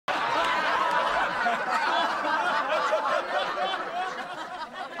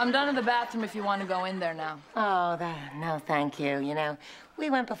I'm done in the bathroom if you want to go in there now. Oh, no, thank you. You know,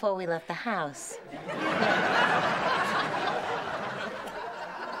 we went before we left the house.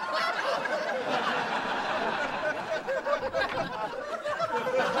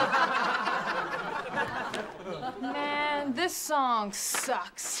 Man, this song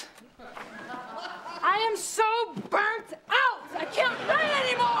sucks. I am so burnt out. I can't write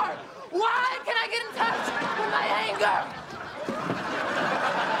anymore. Why can I get in touch with my anger?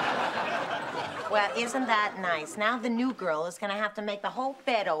 Well, isn't that nice? Now the new girl is gonna have to make the whole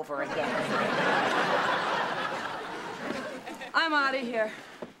bed over again. I'm out of here.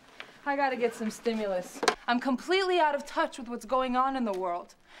 I gotta get some stimulus. I'm completely out of touch with what's going on in the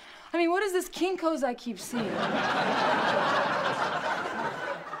world. I mean, what is this Kinko's I keep seeing?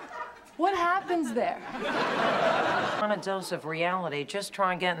 What happens there? On a dose of reality, just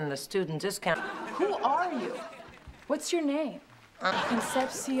try getting the student discount. Who are you? What's your name?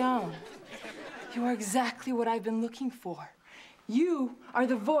 Concepcion. You are exactly what I've been looking for. You are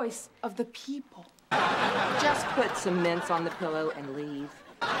the voice of the people. Just put some mints on the pillow and leave.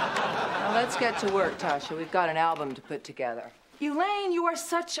 Now let's get to work, Tasha. We've got an album to put together. Elaine, you are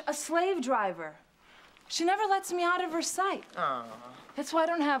such a slave driver. She never lets me out of her sight. Aww. That's why I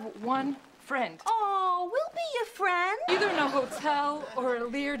don't have one friend. Oh, we'll be your friend. Either in a hotel or a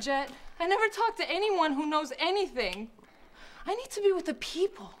Learjet. I never talk to anyone who knows anything. I need to be with the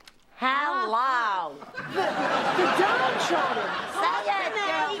people. Hello. The downtrodden. Say it,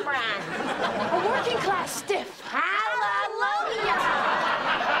 girlfriend. A working class stiff. Hallelujah.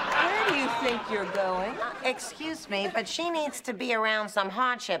 Where do you think you're going? Excuse me, but she needs to be around some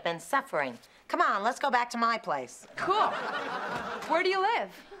hardship and suffering. Come on, let's go back to my place. Cool. Where do you live?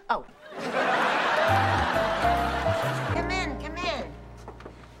 Oh. Come in, come in.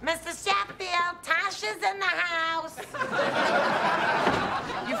 Mr. Sheffield, Tasha's in the house.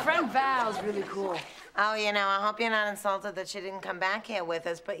 Your friend Val's really cool. Oh, you know, I hope you're not insulted that she didn't come back here with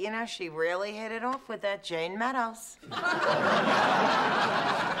us, but, you know, she really hit it off with that Jane Meadows.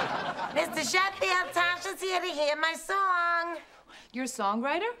 Mr. Sheffield, Tasha's here to hear my song. You're a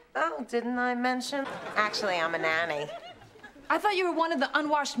songwriter? Oh, didn't I mention? Actually, I'm a nanny. I thought you were one of the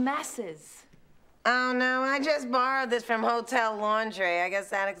unwashed masses. Oh, no, I just borrowed this from Hotel Laundry. I guess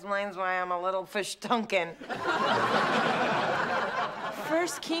that explains why I'm a little verstunken.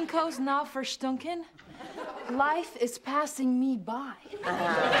 First Kinko's, now verstunken. Life is passing me by.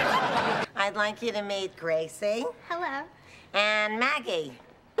 I'd like you to meet Gracie. Hello. And Maggie.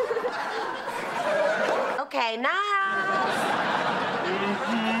 Okay, Niles.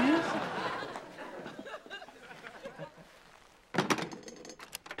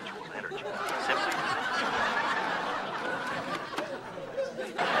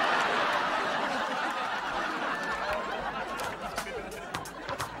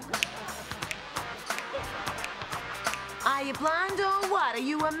 Are you blind or what? Are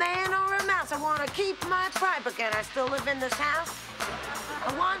you a man or a mouse? I want to keep my pride, but can I still live in this house?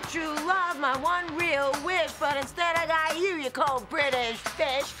 I want true love, my one real wish, but instead I got you, you cold British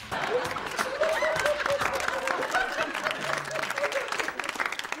fish.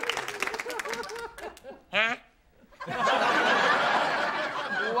 Huh?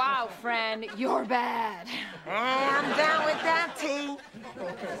 Wow, friend, you're bad. Hey, I'm down with that, T.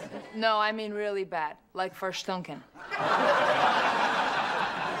 No, I mean really bad, like verstunken.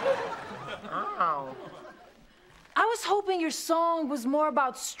 Oh. I was hoping your song was more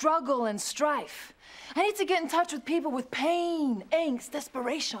about struggle and strife. I need to get in touch with people with pain, angst,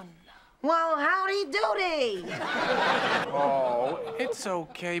 desperation. Well, howdy doody. Oh, it's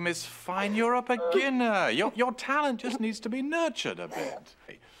okay, Miss Fine. You're a beginner. Your talent just needs to be nurtured a bit.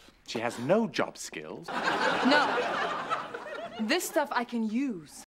 She has no job skills. No. This stuff I can use.